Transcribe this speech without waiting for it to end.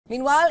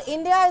Meanwhile,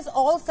 India is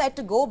all set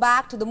to go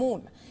back to the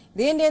moon.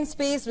 The Indian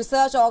Space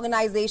Research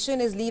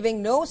Organization is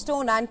leaving no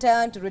stone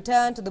unturned to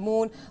return to the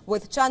moon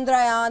with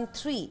Chandrayaan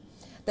 3.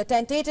 The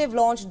tentative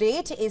launch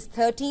date is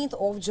 13th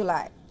of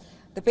July.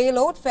 The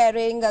payload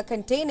fairing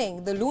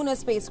containing the lunar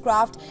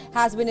spacecraft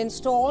has been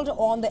installed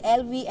on the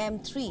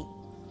LVM-3,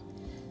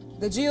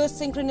 the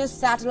geosynchronous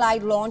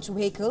satellite launch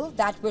vehicle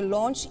that will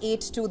launch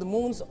it to the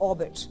moon's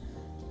orbit.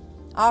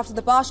 After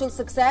the partial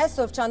success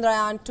of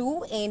Chandrayaan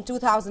 2 in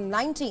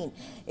 2019,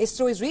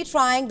 ISRO is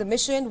retrying the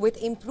mission with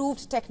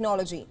improved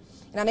technology.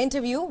 In an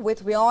interview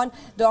with WION,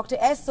 Dr.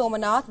 S.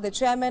 Somanath, the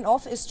chairman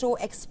of ISRO,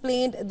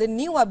 explained the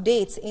new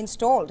updates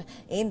installed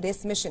in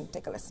this mission.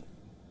 Take a listen.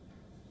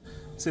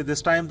 See,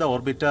 this time the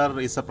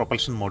orbiter is a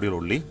propulsion module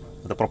only.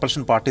 The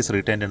propulsion part is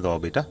retained in the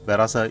orbiter,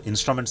 whereas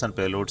instruments and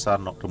payloads are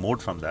not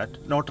removed from that,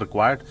 not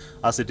required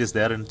as it is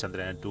there in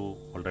Chandrayaan 2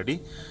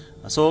 already.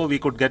 So we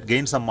could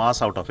gain some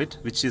mass out of it,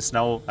 which is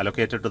now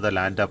allocated to the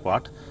lander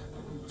part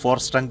for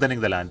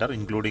strengthening the lander,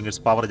 including its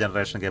power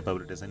generation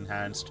capabilities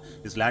enhanced,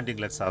 its landing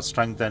legs are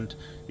strengthened,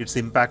 its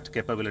impact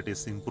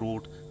capabilities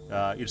improved,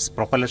 its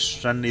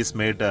propulsion is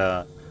made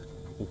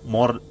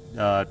more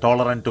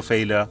tolerant to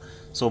failure,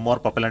 so more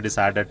propellant is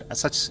added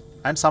as such,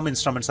 and some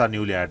instruments are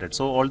newly added.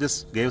 So all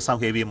this gave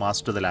some heavy mass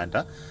to the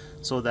lander.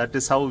 So that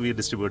is how we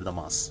distribute the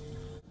mass.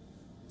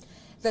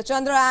 The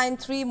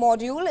Chandrayaan 3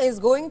 module is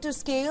going to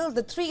scale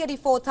the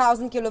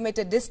 384,000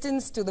 kilometer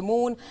distance to the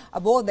moon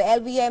aboard the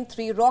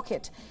LVM-3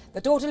 rocket.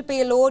 The total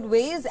payload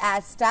weighs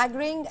as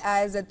staggering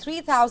as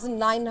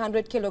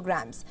 3,900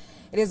 kilograms.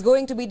 It is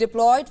going to be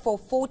deployed for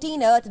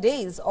 14 Earth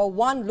days or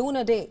 1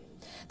 lunar day.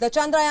 The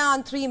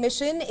Chandrayaan 3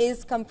 mission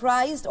is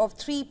comprised of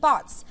 3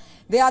 parts.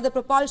 They are the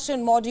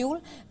propulsion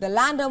module, the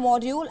lander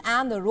module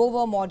and the rover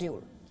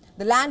module.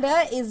 The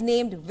lander is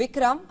named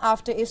Vikram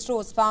after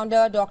ISRO's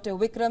founder Dr.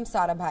 Vikram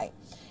Sarabhai.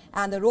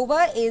 And the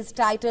rover is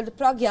titled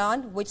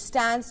Pragyan, which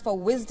stands for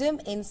wisdom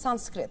in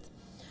Sanskrit.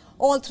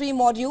 All 3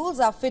 modules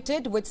are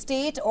fitted with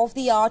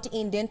state-of-the-art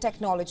Indian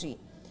technology.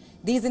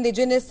 These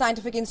indigenous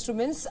scientific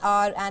instruments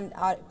are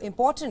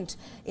important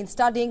in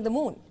studying the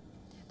moon.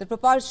 The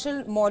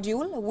propulsion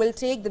module will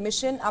take the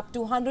mission up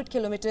to 100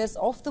 kilometers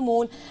off the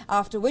moon,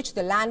 after which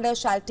the lander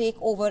shall take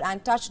over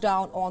and touch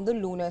down on the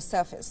lunar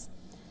surface.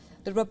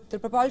 The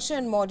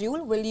propulsion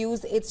module will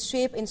use its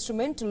SHAPE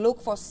instrument to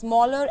look for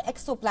smaller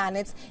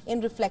exoplanets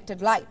in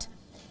reflected light.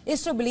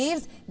 ISRO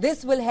believes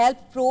this will help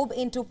probe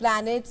into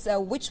planets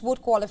which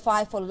would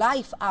qualify for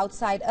life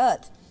outside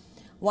Earth.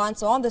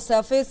 Once on the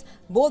surface,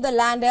 both the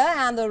lander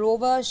and the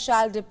rover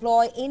shall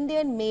deploy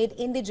Indian-made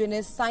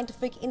indigenous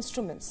scientific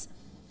instruments.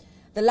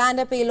 The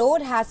lander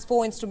payload has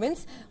 4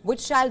 instruments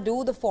which shall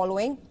do the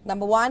following.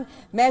 Number 1,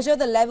 measure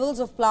the levels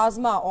of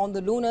plasma on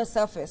the lunar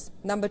surface.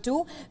 Number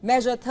 2,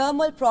 measure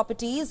thermal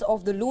properties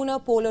of the lunar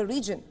polar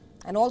region,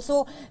 and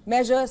also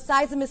measure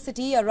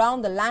seismicity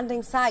around the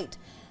landing site.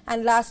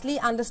 And lastly,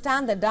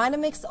 understand the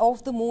dynamics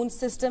of the moon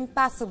system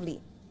passively.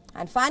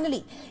 And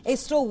finally,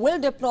 ISRO will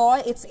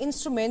deploy its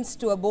instruments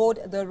to aboard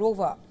the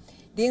rover.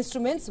 The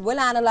instruments will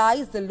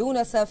analyze the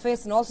lunar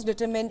surface and also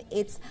determine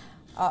its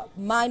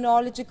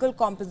mineralogical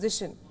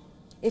composition.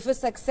 If a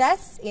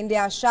success,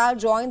 India shall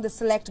join the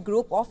select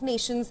group of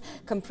nations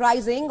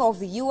comprising of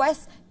the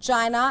US,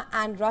 China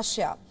and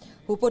Russia,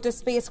 who put a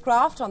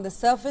spacecraft on the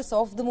surface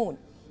of the moon.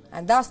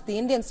 And thus the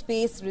Indian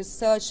Space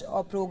Research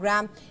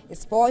Program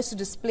is poised to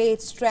display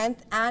its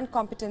strength and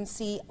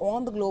competency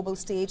on the global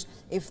stage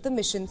if the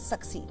mission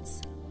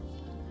succeeds.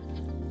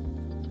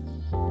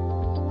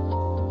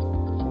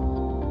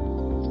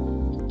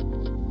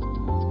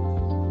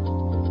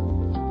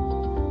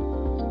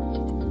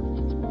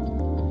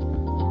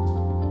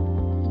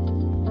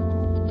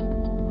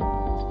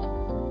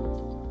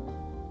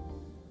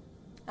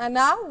 And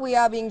now we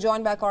are being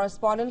joined by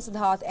correspondent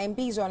Siddharth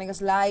MP joining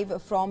us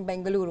live from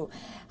Bengaluru.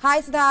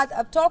 Hi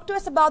Siddharth, talk to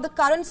us about the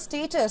current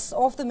status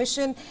of the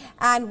mission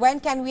and when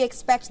can we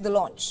expect the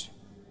launch?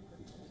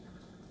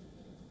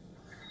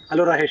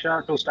 Hello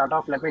Rahesha, to start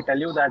off let me tell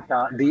you that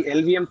the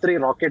LVM-3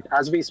 rocket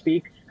as we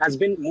speak has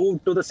been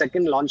moved to the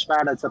second launch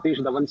pad at Satish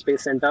Dhawan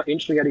Space Center in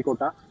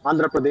Sriharikota,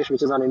 Andhra Pradesh,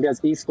 which is on India's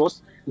east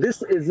coast.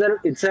 This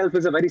itself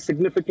is a very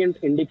significant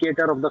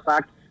indicator of the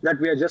fact that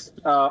we are just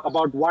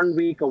about 1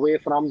 week away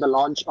from the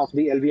launch of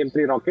the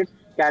LVM-3 rocket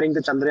carrying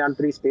the Chandrayaan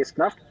 3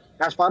 spacecraft.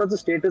 As far as the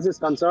status is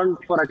concerned,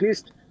 for at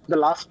least the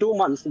last 2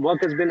 months,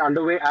 work has been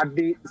underway at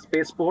the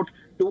spaceport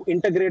to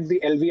integrate the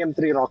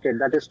LVM-3 rocket,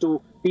 that is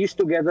to piece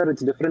together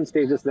its different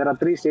stages. There are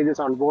 3 stages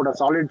on board: a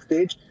solid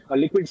stage, a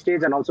liquid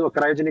stage, and also a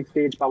cryogenic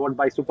stage powered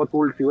by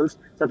supercooled fuels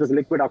such as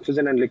liquid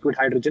oxygen and liquid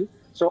hydrogen.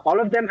 So all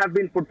of them have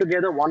been put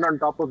together one on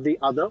top of the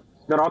other.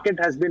 The rocket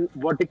has been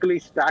vertically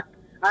stacked,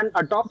 and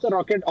atop the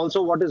rocket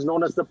also what is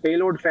known as the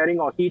payload fairing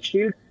or heat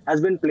shield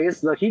has been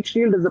placed. The heat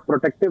shield is a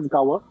protective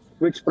cover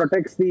which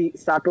protects the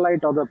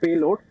satellite or the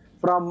payload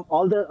from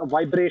all the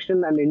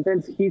vibration and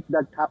intense heat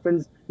that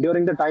happens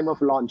during the time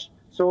of launch.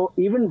 So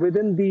even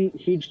within the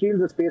heat shield,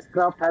 the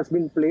spacecraft has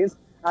been placed,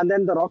 and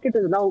then the rocket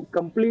is now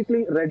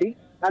completely ready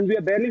and we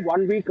are barely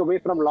 1 week away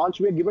from launch.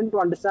 We are given to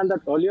understand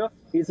that earlier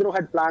ISRO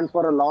had planned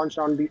for a launch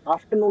on the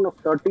afternoon of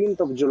 13th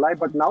of July,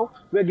 but now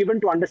we are given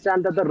to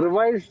understand that the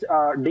revised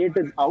date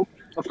is out.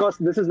 Of course,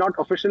 this is not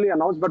officially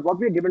announced, but what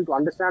we are given to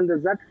understand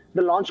is that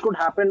the launch could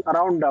happen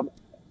around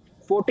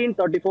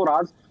 14:34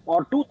 hours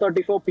or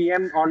 2:34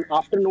 p.m. on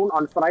afternoon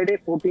on Friday,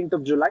 14th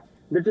of July.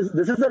 This is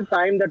the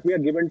time that we are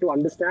given to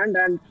understand,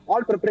 and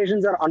all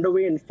preparations are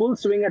underway in full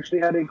swing at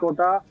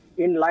Sriharikota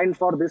in line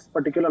for this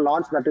particular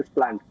launch that is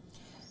planned.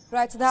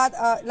 Right,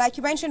 Siddharth, like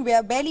you mentioned, we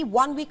are barely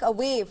 1 week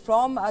away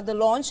from the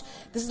launch.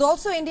 This is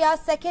also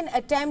India's second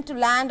attempt to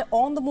land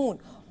on the moon.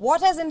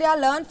 What has India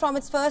learned from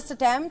its first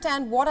attempt,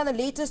 and what are the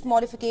latest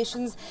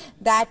modifications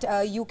that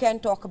you can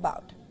talk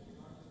about?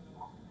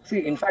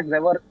 See, in fact,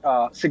 there were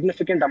a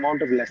significant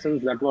amount of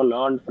lessons that were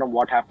learned from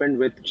what happened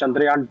with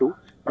Chandrayaan 2,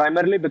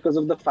 primarily because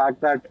of the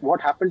fact that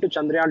what happened to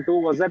Chandrayaan 2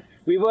 was that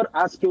we were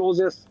as close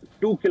as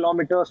 2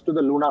 kilometers to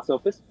the lunar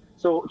surface.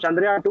 So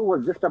Chandrayaan 2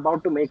 was just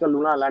about to make a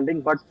lunar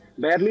landing, but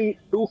barely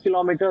 2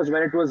 kilometers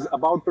when it was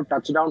about to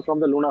touch down from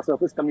the lunar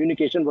surface,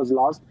 communication was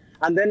lost.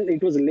 And then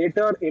it was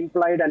later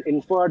implied and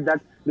inferred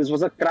that this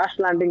was a crash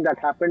landing that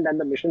happened and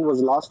the mission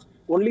was lost.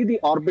 Only the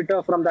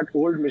orbiter from that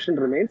old mission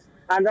remains,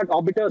 and that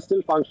orbiter is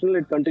still functional.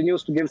 It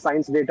continues to give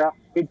science data.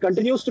 It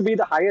continues to be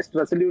the highest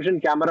resolution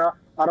camera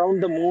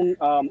around the moon,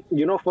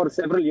 for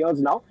several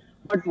years now.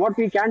 But what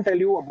we can tell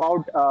you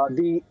about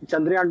the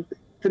Chandrayaan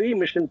 3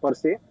 mission per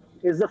se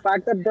is the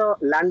fact that the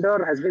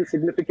lander has been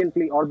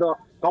significantly, or the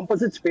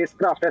composite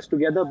spacecraft has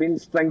together been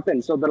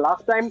strengthened. So the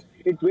last time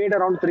it weighed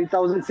around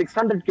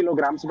 3,600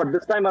 kilograms, but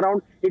this time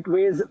around it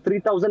weighs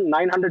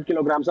 3,900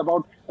 kilograms,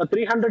 about a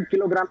 300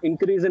 kilogram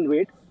increase in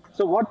weight.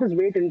 So what this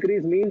weight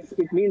increase means,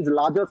 it means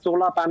larger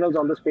solar panels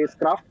on the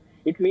spacecraft.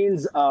 It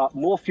means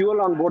more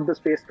fuel on board the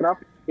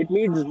spacecraft. It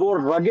means more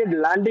rugged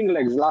landing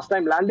legs. Last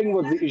time landing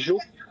was the issue.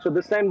 So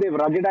this time they've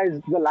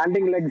ruggedized the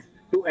landing legs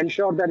to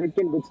ensure that it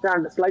can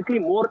withstand slightly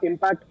more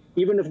impact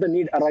even if the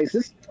need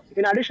arises.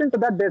 In addition to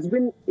that, there's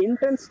been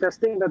intense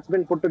testing that's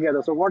been put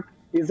together. So what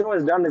ISRO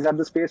has done is at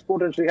the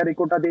spaceport in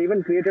Sriharikota, they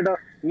even created a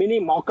mini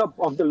mock-up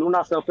of the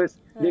lunar surface.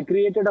 They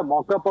created a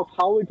mock-up of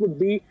how it would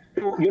be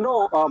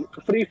to,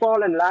 free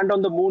fall and land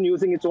on the moon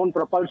using its own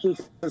propulsion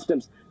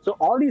systems. So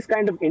all these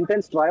kind of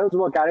intense trials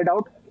were carried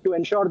out to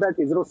ensure that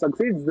ISRO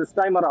succeeds this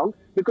time around,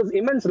 because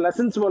immense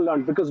lessons were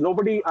learned, because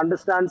nobody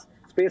understands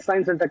space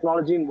science and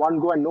technology in one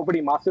go and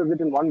nobody masters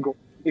it in one go.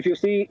 If you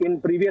see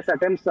in previous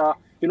attempts,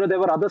 there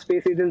were other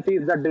space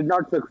agencies that did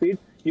not succeed.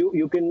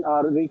 You can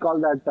recall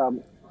that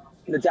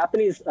the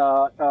Japanese,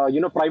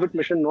 private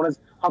mission known as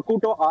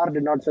Hakuto R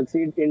did not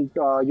succeed in,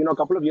 a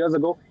couple of years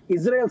ago.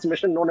 Israel's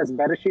mission known as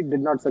Bereshit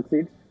did not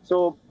succeed.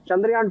 So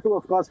Chandrayaan 2,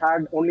 of course,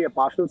 had only a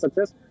partial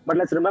success. But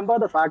let's remember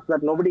the fact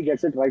that nobody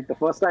gets it right the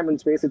first time in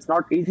space. It's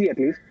not easy, at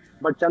least.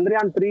 But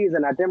Chandrayaan 3 is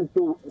an attempt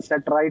to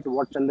set right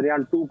what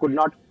Chandrayaan 2 could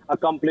not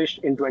accomplish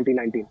in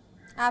 2019.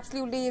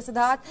 Absolutely,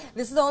 Siddharth.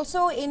 This is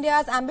also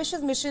India's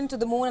ambitious mission to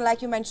the moon, and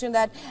like you mentioned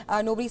that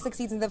nobody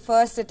succeeds in the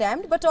first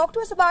attempt. But talk to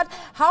us about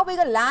how big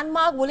a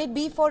landmark will it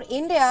be for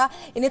India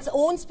in its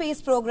own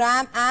space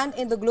program and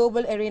in the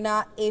global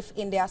arena if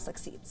India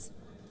succeeds?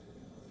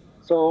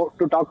 So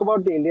to talk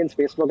about the Indian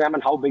space program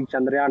and how big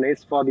Chandrayaan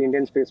is for the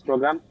Indian space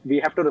program, we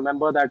have to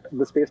remember that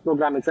the space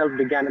program itself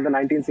began in the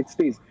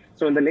 1960s.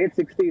 So in the late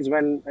 60s,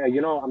 when,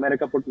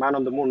 America put man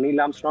on the moon,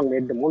 Neil Armstrong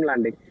made the moon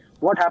landing.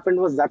 What happened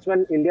was that's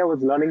when India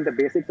was learning the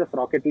basics of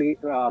rocketry,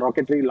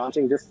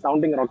 launching just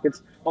sounding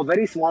rockets or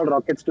very small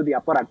rockets to the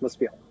upper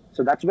atmosphere.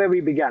 So that's where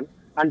we began.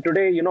 And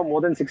today,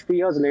 more than 60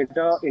 years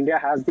later, India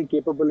has the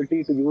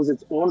capability to use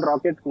its own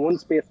rocket, own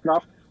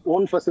spacecraft,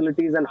 own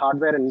facilities and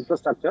hardware and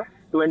infrastructure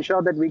to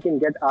ensure that we can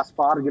get as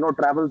far,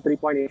 travel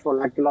 3.84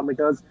 lakh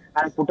kilometers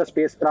and put a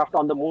spacecraft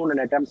on the moon and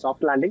attempt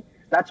soft landing.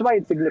 That's why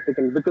it's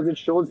significant, because it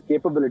shows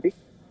capability.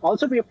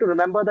 Also, we have to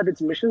remember that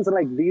it's missions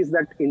like these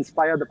that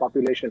inspire the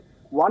population.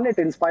 One, it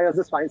inspires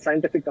the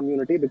scientific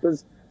community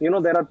because,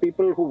 there are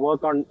people who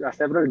work on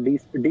several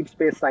deep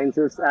space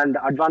sciences and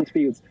advanced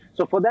fields.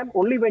 So for them,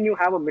 only when you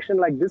have a mission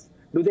like this,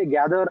 do they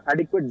gather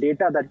adequate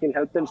data that can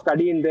help them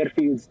study in their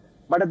fields.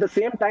 But at the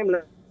same time,